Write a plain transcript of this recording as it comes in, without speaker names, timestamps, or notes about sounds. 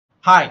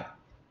Hi,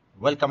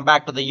 welcome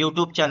back to the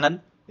YouTube channel.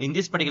 In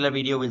this particular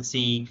video, we'll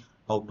see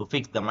how to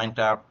fix the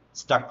Minecraft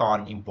stuck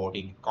on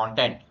importing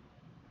content.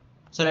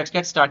 So let's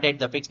get started.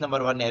 The fix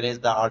number one here is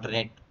the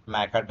alternate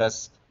MAC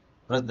address.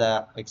 Press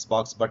the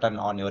Xbox button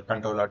on your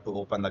controller to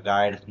open the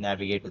guide.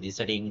 Navigate to the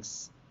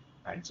settings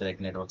and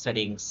select network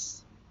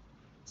settings.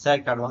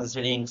 Select advanced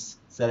settings.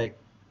 Select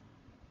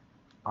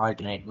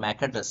alternate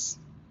MAC address.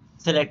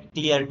 Select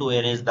clear to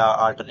erase the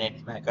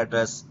alternate MAC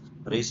address.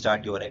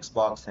 Restart your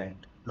Xbox and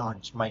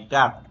launch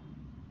Minecraft.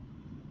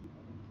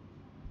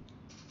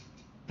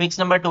 Fix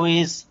number two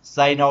is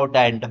sign out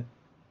and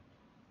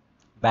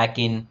back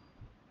in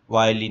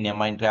while in a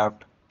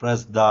Minecraft.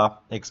 Press the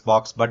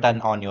Xbox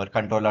button on your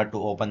controller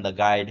to open the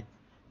guide.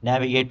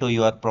 Navigate to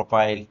your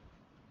profile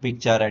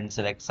picture and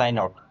select sign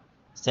out.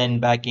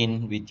 Send back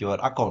in with your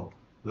account.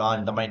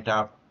 Launch the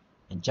Minecraft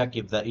and check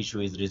if the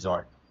issue is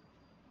resolved.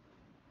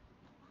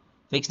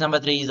 Fix number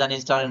three is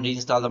uninstall and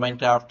reinstall the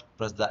Minecraft.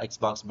 Press the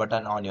Xbox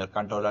button on your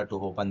controller to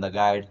open the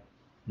guide.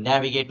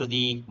 Navigate to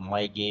the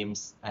My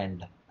Games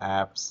and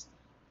Apps.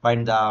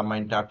 Find the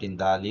Minecraft in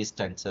the list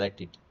and select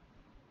it.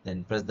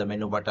 Then press the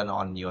menu button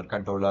on your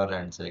controller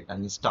and select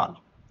uninstall.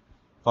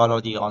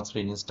 Follow the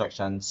on-screen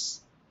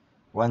instructions.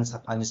 Once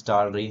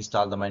uninstalled,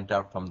 reinstall the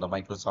Minecraft from the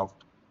Microsoft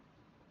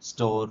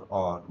Store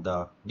or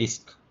the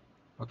disk.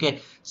 Okay,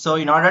 so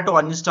in order to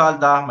uninstall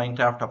the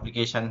Minecraft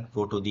application,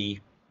 go to the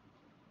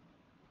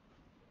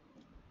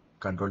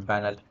control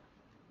panel.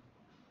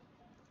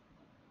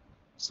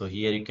 So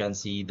here you can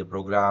see the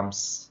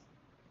programs.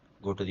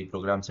 Go to the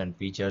programs and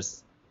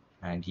features,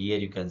 and here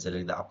you can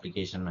select the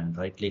application and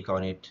right click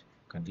on it.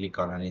 You can click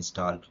on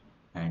uninstall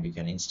and you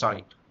can install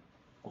it.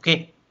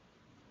 Okay.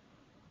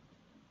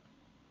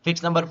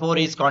 Fix number four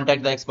is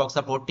contact the Xbox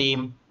support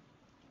team.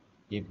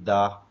 If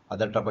the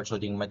other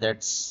troubleshooting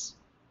methods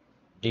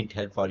didn't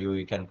help for you,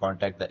 you can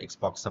contact the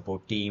Xbox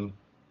support team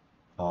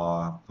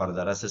for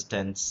further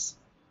assistance.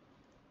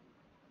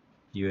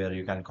 Here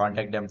you can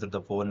contact them through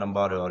the phone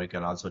number, or you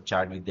can also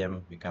chat with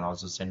them. You can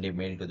also send a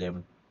mail to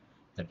them.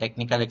 The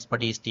technical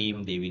expertise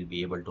team, they will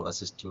be able to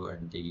assist you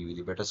and they give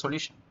you a better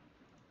solution.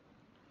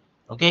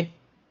 Okay.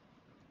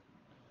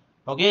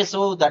 Okay,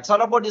 so that's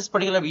all about this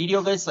particular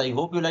video, guys. I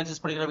hope you like this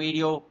particular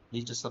video.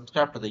 Please just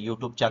subscribe to the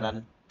YouTube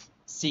channel.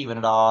 See you in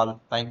it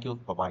all. Thank you.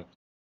 Bye bye.